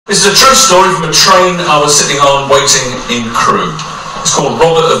This is a true story from a train I was sitting on waiting in Crewe. It's called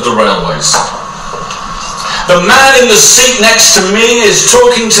Robert of the Railways. The man in the seat next to me is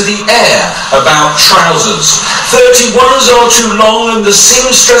talking to the air about trousers. 31s are too long and the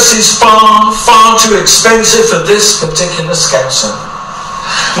seamstress is far, far too expensive for this particular scouser.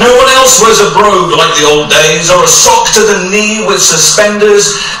 No one else wears a brogue like the old days, or a sock to the knee with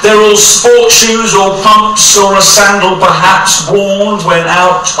suspenders. They're all sport shoes or pumps, or a sandal perhaps worn when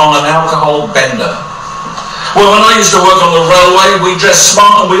out on an alcohol bender. Well, when I used to work on the railway, we dressed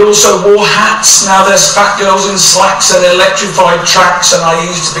smart and we also wore hats. Now there's fat girls in slacks and electrified tracks, and I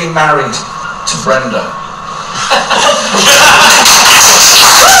used to be married to Brenda.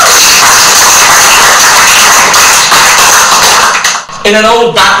 In an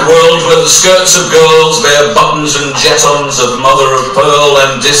old back world where the skirts of girls bear buttons and jetons of mother of pearl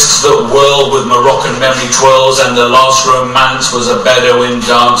and discs that whirl with Moroccan memory twirls, and the last romance was a Bedouin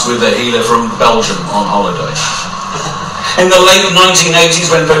dance with a healer from Belgium on holiday. In the late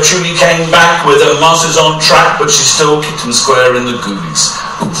 1980s when Patchouli came back with her masters on track, but she still kicked him square in the goodies.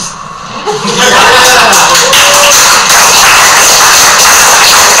 Oof.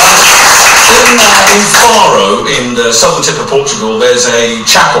 In Faro, in the southern tip of Portugal, there's a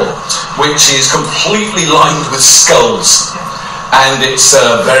chapel which is completely lined with skulls, and it's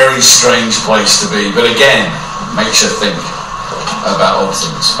a very strange place to be, but again, makes you think about odd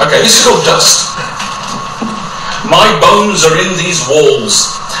things. Okay, this is called dust. My bones are in these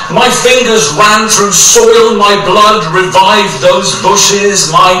walls. My fingers ran through soil, my blood revived those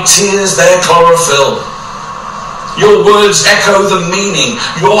bushes, my tears their chlorophyll. Your words echo the meaning,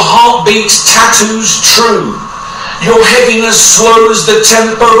 your heartbeat's tattoos true. Your heaviness slows the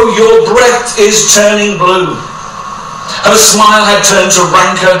tempo, your breath is turning blue. Her smile had turned to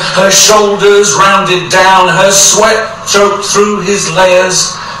rancor, her shoulders rounded down, her sweat choked through his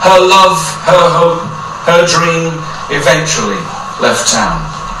layers, her love, her hope, her dream eventually left town.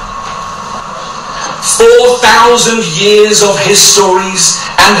 4,000 years of his stories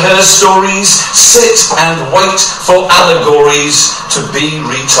and her stories sit and wait for allegories to be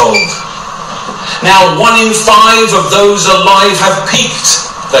retold. Now 1 in 5 of those alive have peaked,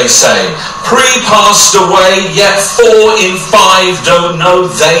 they say, pre-passed away, yet 4 in 5 don't know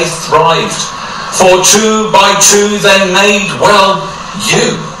they thrived. For 2 by 2 they made, well,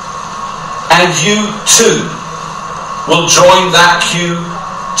 you. And you too will join that queue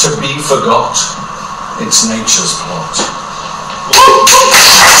to be forgot. It's nature's plot. I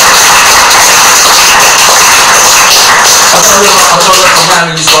don't know a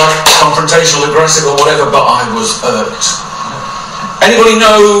man who's like confrontational, aggressive or whatever, but I was irked. Anybody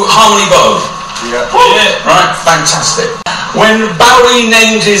know Harmony Bow? Yeah. Right, fantastic. When Bowie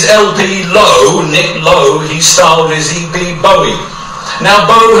named his LP Low, Nick Lowe, he styled his EP Bowie. Now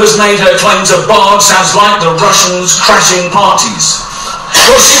Bow has made her claim to Bard, sounds like the Russians crashing parties.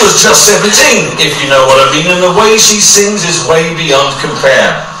 Well, she was just 17, if you know what I mean, and the way she sings is way beyond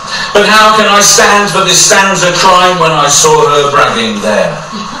compare. But how can I stand for this stanza crime when I saw her bragging there?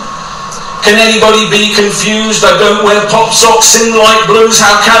 Can anybody be confused? I don't wear pop socks, sing like blues.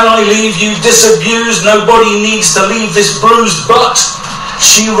 How can I leave you disabused? Nobody needs to leave this bruised, but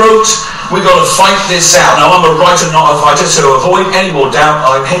she wrote, we got to fight this out. Now, I'm a writer, not a fighter, so to avoid any more doubt,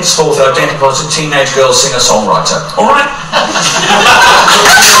 I'm henceforth identified as a teenage girl singer-songwriter. All right?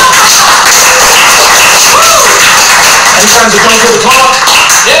 Any fans of John Cooper Clarke?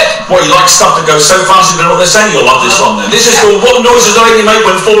 Yeah. Well, you like stuff that goes so fast you don't know what they're saying? You'll love this one then. This is called What Noises a Lady Make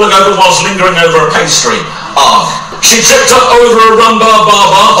When Falling Over Whilst Lingering Over a Pastry. She tripped up over a rumbar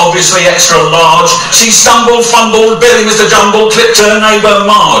barbar, obviously extra large. She stumbled, fumbled, Billy Mr. Jumble clipped her neighbour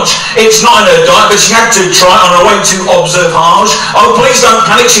Marge. It's not in her diet, but she had to try on her way to observage. Oh, please don't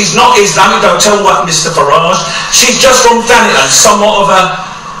panic, she's not Islamic, don't tell that Mr. Farage. She's just from Thanet and somewhat of a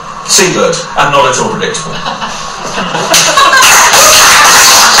seabird, and not at all predictable. And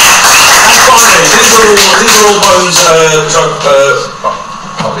finally, these are all poems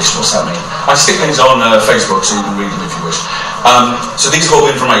published, what's that mean? I stick things on Facebook so you can read them if you wish. So these have all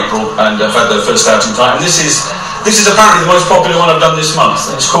been from April and have had their first outing time. And this is apparently the most popular one I've done this month.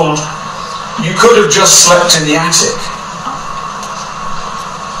 It's called You Could Have Just Slept in the Attic.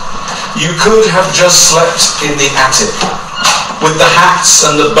 You could have just slept in the attic with the hats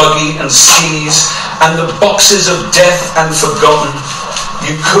and the buggy and skis and the boxes of death and forgotten.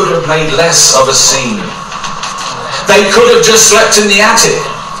 You could have made less of a scene. They could have just slept in the attic.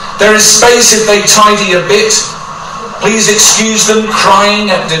 There is space if they tidy a bit. Please excuse them crying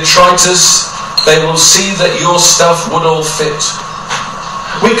at detritus. They will see that your stuff would all fit.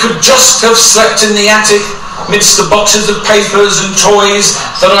 We could just have slept in the attic Amidst the boxes of papers and toys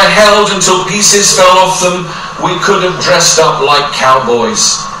that I held until pieces fell off them, we could have dressed up like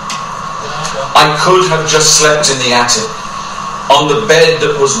cowboys. I could have just slept in the attic, on the bed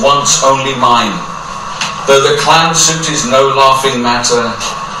that was once only mine. Though the clown suit is no laughing matter,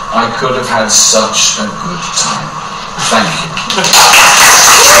 I could have had such a good time. Thank you.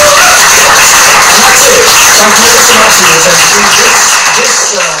 That's it. Thank you so much for your attention.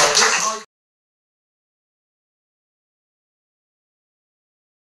 This